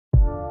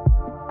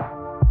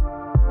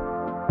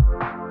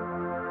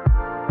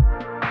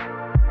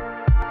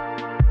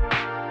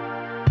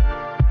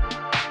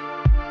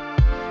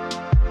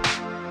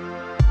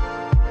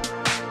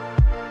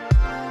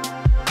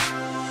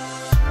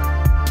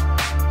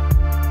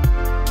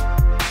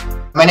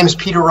My name is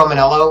Peter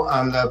Romaniello.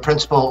 I'm the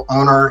principal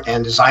owner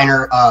and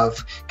designer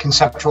of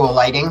Conceptual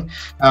Lighting.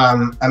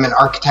 I'm an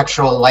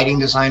architectural lighting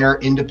designer,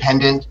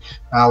 independent,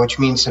 which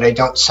means that I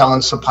don't sell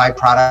and supply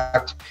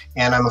product,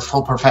 and I'm a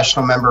full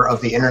professional member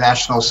of the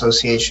International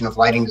Association of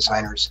Lighting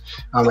Designers.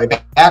 My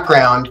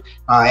background,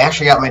 I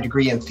actually got my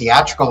degree in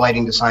theatrical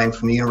lighting design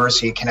from the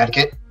University of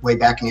Connecticut way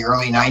back in the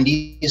early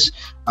 90s.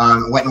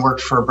 Went and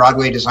worked for a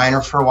Broadway designer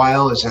for a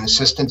while as an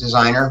assistant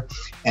designer.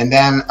 And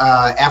then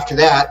after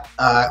that,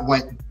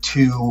 went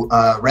to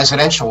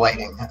residential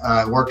lighting.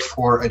 I worked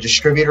for a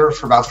distributor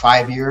for about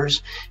 5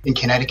 years in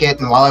Connecticut.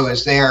 And while I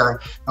was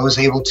there, I was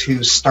able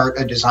to start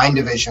a design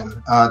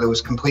division that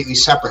was completely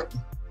separate.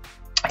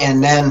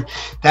 And then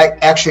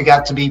that actually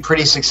got to be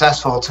pretty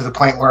successful to the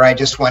point where I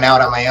just went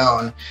out on my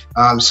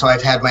own. So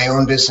I've had my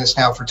own business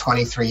now for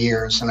 23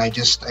 years. And I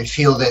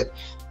feel that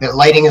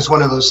lighting is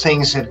one of those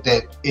things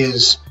that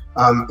is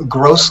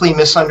grossly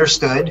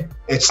misunderstood.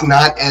 It's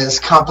not as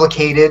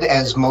complicated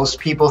as most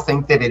people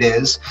think that it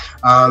is,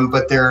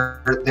 but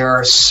there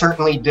are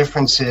certainly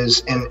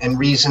differences and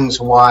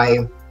reasons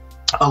why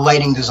a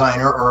lighting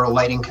designer or a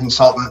lighting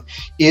consultant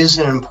is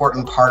an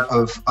important part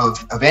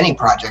of any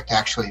project,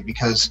 actually,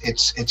 because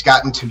it's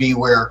gotten to be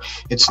where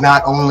it's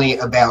not only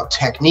about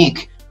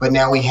technique, but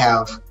now we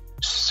have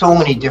so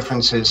many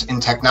differences in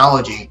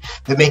technology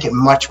that make it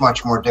much,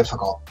 much more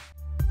difficult.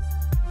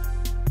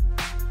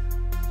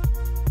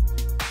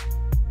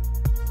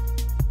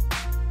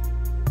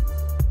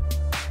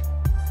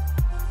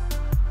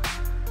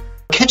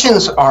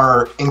 Kitchens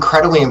are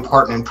incredibly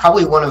important and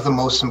probably one of the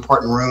most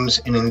important rooms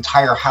in an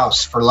entire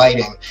house for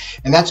lighting.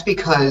 And that's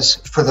because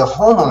for the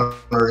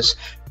homeowners,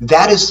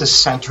 that is the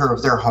center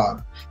of their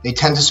home. They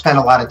tend to spend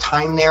a lot of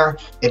time there.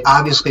 It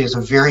obviously is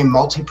a very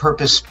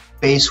multi-purpose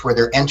space where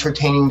they're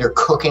entertaining, they're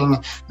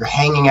cooking, they're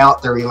hanging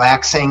out, they're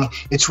relaxing.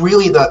 It's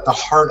really the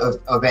heart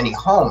of any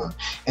home.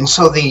 And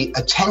so the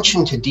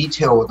attention to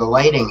detail with the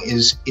lighting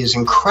is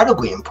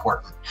incredibly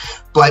important.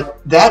 But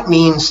that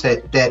means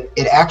that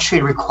it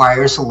actually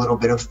requires a little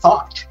bit of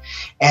thought.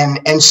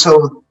 And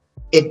so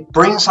it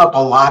brings up a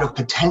lot of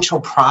potential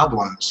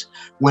problems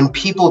when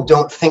people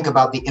don't think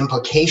about the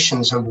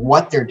implications of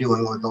what they're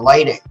doing with the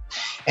lighting.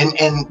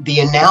 And the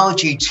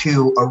analogy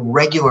to a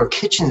regular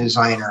kitchen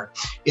designer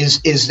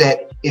is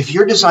that if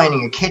you're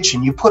designing a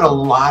kitchen, you put a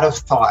lot of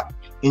thought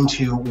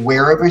into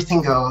where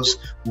everything goes,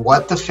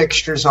 what the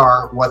fixtures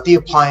are, what the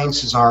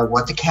appliances are,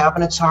 what the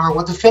cabinets are,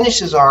 what the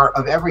finishes are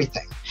of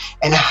everything.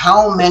 And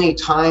how many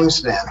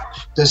times then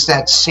does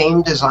that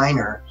same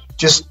designer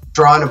just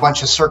draw in a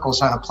bunch of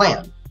circles on a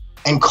plan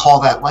and call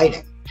that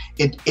lighting?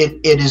 It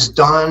is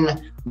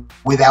done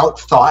without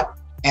thought,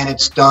 and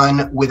it's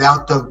done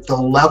without the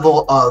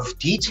level of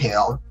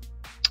detail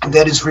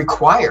that is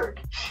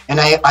required. And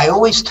I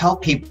always tell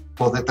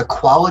people that the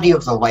quality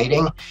of the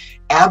lighting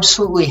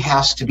absolutely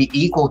has to be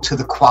equal to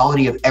the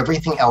quality of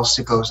everything else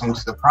that goes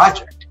into the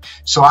project.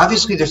 So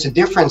obviously there's a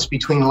difference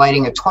between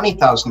lighting a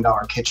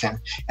 $20,000 kitchen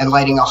and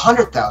lighting a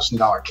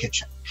 $100,000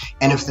 kitchen.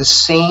 And if the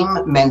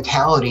same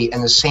mentality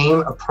and the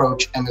same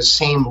approach and the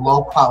same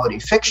low quality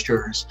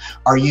fixtures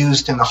are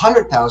used in the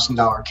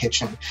 $100,000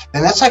 kitchen,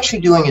 then that's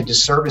actually doing a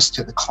disservice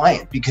to the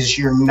client, because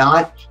you're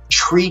not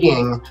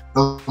treating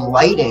the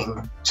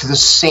lighting to the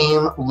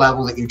same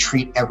level that you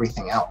treat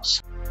everything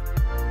else.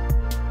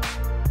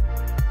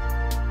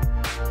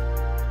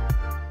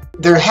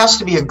 There has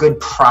to be a good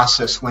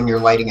process when you're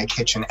lighting a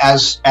kitchen,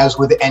 as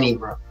with any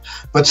room.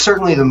 But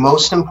certainly the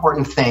most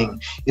important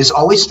thing is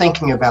always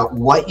thinking about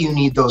what you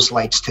need those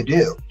lights to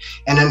do.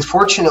 And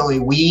unfortunately,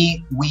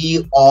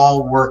 we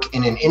all work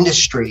in an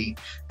industry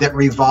that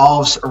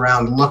revolves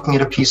around looking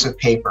at a piece of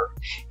paper.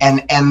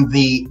 And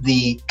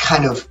the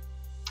kind of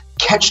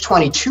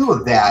catch-22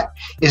 of that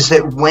is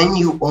that when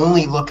you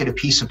only look at a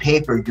piece of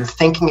paper, you're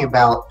thinking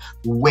about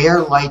where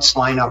lights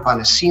line up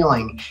on a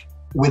ceiling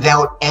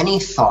without any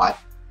thought,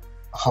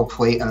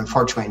 hopefully, and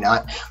unfortunately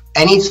not,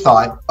 any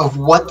thought of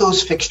what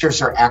those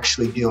fixtures are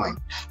actually doing.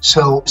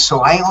 So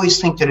I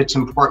always think that it's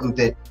important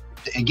that,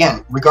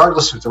 again,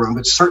 regardless of the room,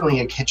 but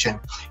certainly a kitchen,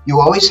 you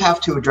always have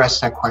to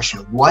address that question: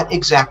 what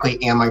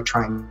exactly am I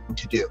trying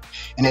to do?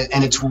 And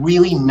it's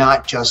really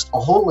not just a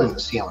hole in the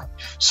ceiling.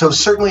 So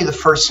certainly the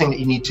first thing that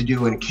you need to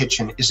do in a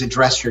kitchen is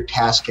address your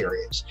task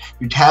areas.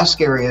 Your task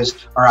areas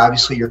are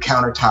obviously your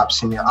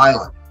countertops and your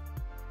island.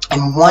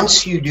 And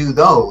once you do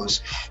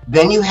those,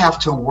 then you have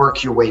to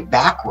work your way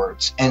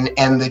backwards.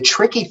 And the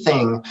tricky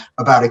thing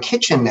about a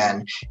kitchen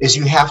then is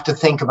you have to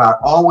think about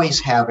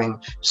always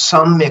having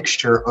some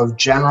mixture of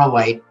general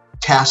light,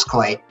 task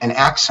light, and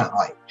accent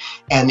light.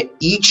 And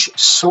each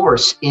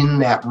source in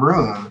that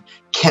room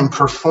can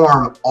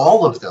perform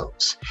all of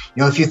those.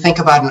 You know, if you think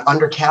about an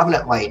under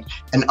cabinet light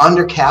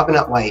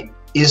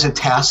is a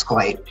task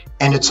light,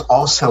 and it's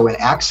also an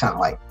accent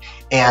light.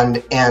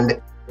 And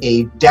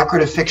a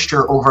decorative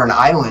fixture over an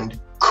island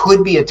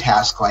could be a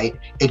task light,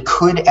 it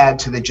could add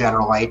to the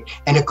general light,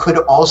 and it could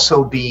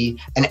also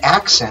be an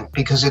accent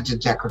because it's a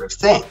decorative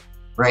thing,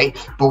 right?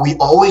 But we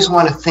always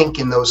want to think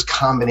in those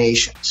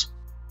combinations.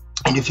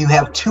 And if you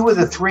have two of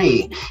the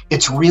three,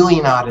 it's really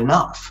not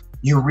enough.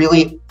 you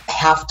really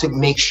have to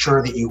make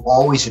sure that you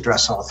always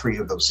address all three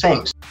of those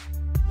things.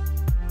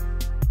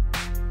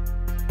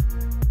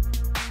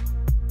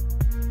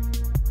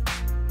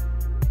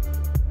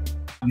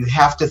 You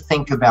have to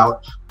think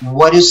about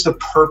what is the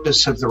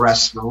purpose of the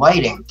rest of the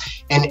lighting.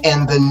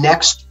 And the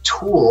next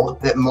tool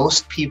that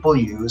most people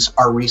use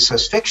are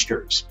recessed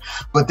fixtures.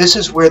 But this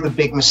is where the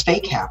big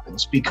mistake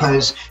happens,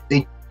 because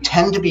they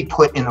tend to be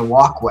put in a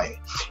walkway.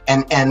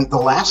 And the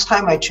last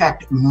time I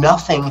checked,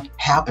 nothing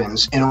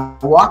happens in a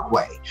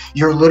walkway.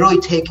 You're literally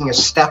taking a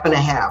step and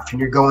a half, and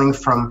you're going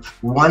from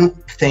one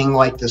thing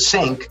like the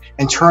sink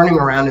and turning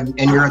around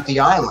and you're at the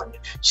island.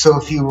 So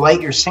if you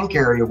light your sink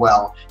area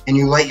well and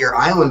you light your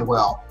island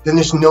well, then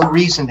there's no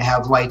reason to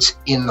have lights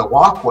in the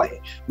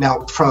walkway.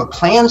 Now, from a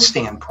plan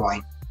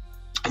standpoint,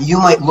 you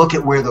might look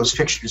at where those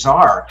fixtures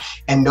are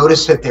and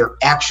notice that they're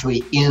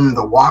actually in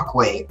the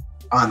walkway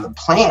on the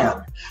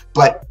plan,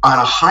 but on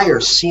a higher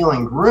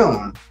ceilinged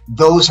room,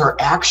 those are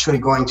actually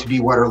going to be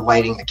what are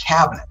lighting the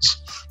cabinets.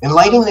 And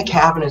lighting the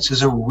cabinets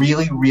is a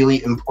really,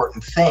 really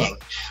important thing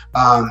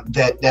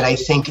that I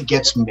think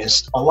gets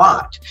missed a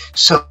lot.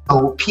 So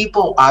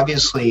people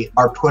obviously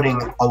are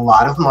putting a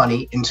lot of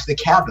money into the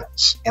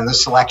cabinets and the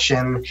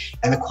selection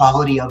and the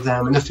quality of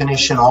them and the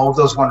finish and all of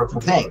those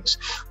wonderful things.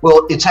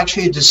 Well, it's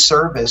actually a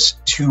disservice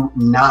to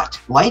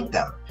not light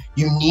them.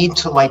 You need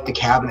to light the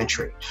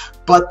cabinetry.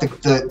 But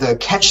the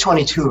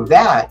catch-22 of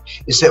that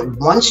is that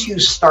once you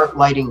start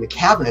lighting the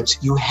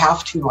cabinets, you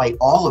have to light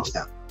all of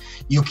them.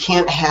 You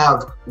can't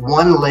have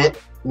one lit,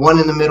 one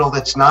in the middle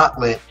that's not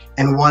lit,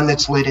 and one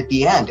that's lit at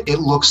the end. It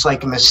looks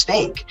like a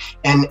mistake.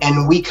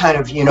 And we kind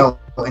of, you know,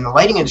 in the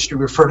lighting industry,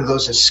 refer to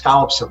those as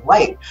scallops of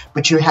light.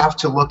 But you have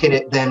to look at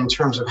it then in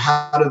terms of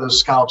how do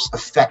those scallops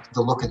affect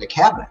the look of the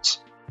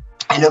cabinets.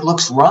 And it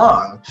looks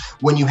wrong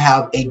when you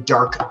have a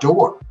dark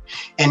door.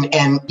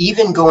 And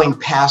even going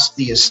past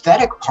the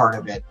aesthetic part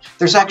of it,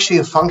 there's actually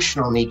a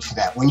functional need for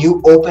that. When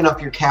you open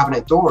up your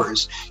cabinet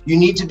doors, you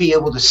need to be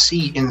able to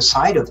see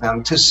inside of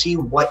them to see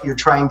what you're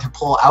trying to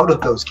pull out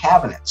of those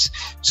cabinets.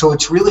 So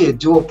it's really a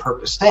dual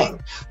purpose thing.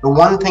 The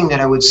one thing that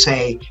I would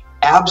say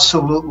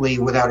absolutely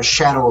without a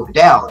shadow of a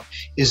doubt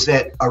is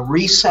that a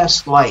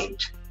recessed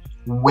light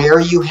where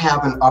you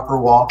have an upper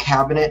wall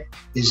cabinet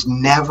is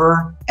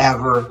never,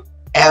 ever,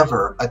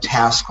 ever a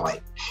task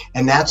light.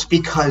 And that's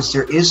because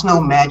there is no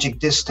magic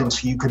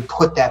distance you could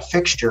put that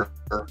fixture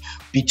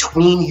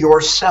between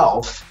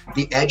yourself,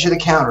 the edge of the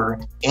counter,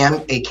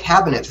 and a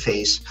cabinet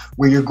face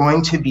where you're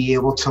going to be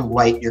able to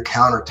light your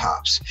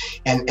countertops.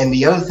 And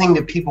the other thing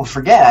that people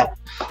forget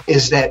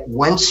is that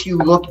once you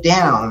look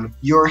down,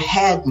 your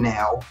head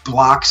now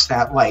blocks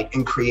that light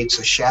and creates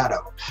a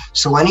shadow.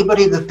 So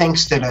anybody that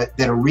thinks that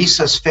a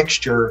recessed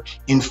fixture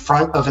in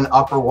front of an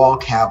upper wall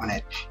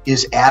cabinet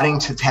is adding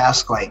to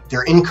task light,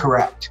 they're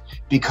incorrect,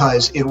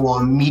 because it will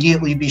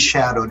immediately be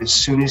shadowed as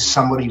soon as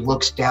somebody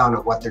looks down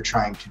at what they're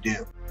trying to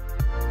do.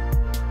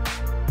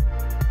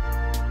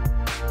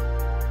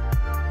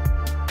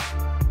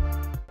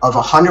 Of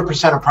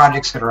 100% of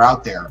projects that are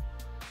out there,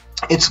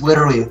 it's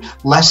literally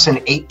less than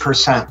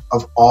 8%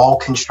 of all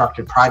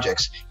constructed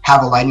projects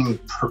have a lighting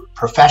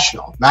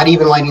professional, not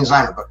even lighting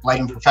designer, but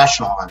lighting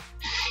professional on it.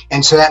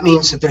 And so that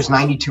means that there's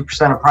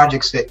 92% of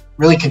projects that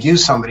really could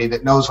use somebody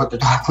that knows what they're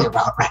talking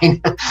about,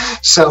 right?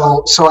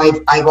 So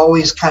I've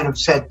always kind of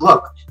said,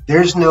 look,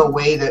 there's no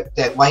way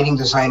that lighting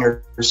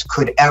designers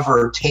could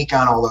ever take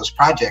on all those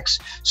projects.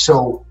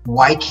 So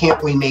why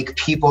can't we make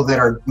people that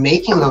are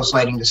making those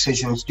lighting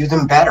decisions do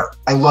them better?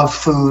 I love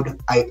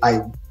food.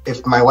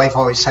 If my wife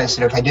always says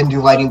that if I didn't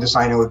do lighting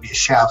design, I would be a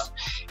chef.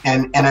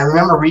 And I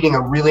remember reading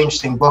a really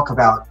interesting book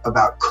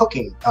about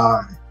cooking.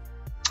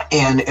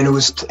 And it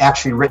was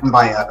actually written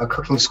by a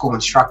cooking school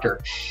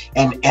instructor.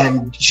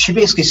 And she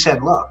basically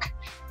said, look,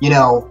 you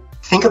know,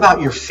 think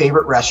about your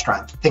favorite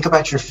restaurant. Think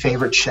about your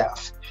favorite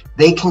chef.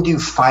 They can do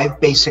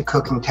 5 basic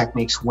cooking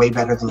techniques way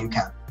better than you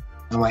can.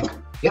 And I'm like,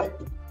 yep,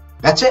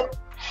 that's it.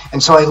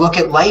 And so I look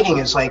at lighting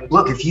as like,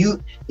 look, if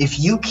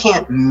you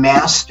can't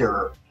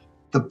master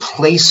the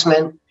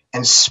placement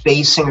and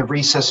spacing of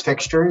recessed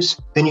fixtures,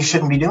 then you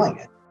shouldn't be doing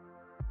it.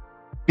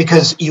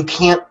 Because you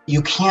can't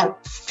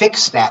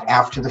fix that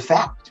after the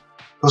fact.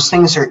 Those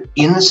things are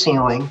in the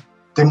ceiling.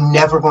 They're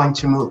never going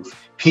to move.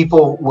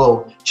 People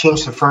will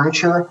change the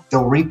furniture,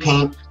 they'll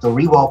repaint, they'll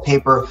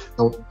re-wallpaper,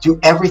 they'll do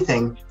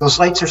everything. Those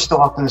lights are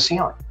still up in the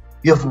ceiling.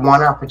 You have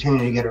one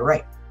opportunity to get it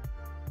right.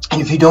 And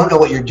if you don't know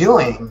what you're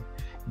doing,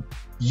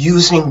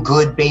 using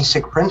good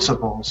basic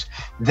principles,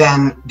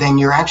 then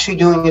you're actually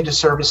doing a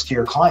disservice to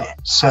your client.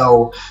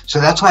 So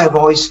that's why I've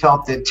always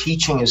felt that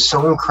teaching is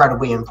so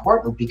incredibly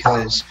important,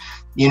 because,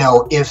 you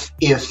know, if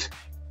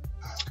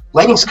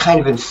lighting's kind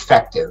of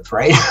infective,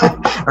 right?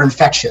 Or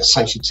infectious,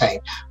 I should say.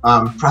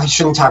 Probably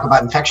shouldn't talk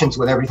about infections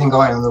with everything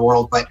going on in the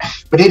world, but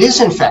it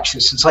is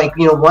infectious. It's like,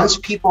 you know, once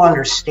people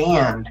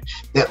understand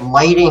that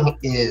lighting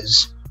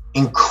is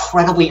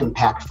incredibly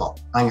impactful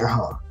on your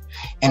home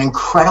and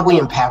incredibly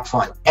impactful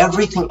on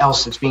everything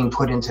else that's being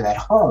put into that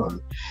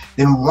home,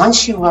 then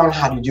once you learn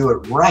how to do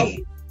it right,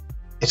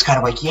 it's kind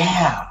of like,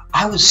 yeah,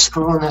 I was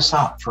screwing this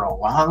up for a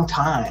long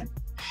time,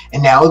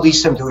 and now at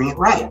least I'm doing it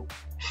right.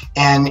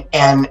 And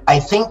I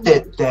think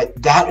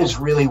that is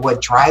really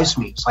what drives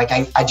me. It's like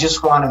I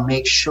just want to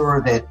make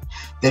sure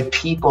that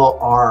people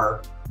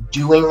are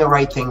doing the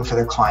right thing for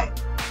their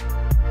client.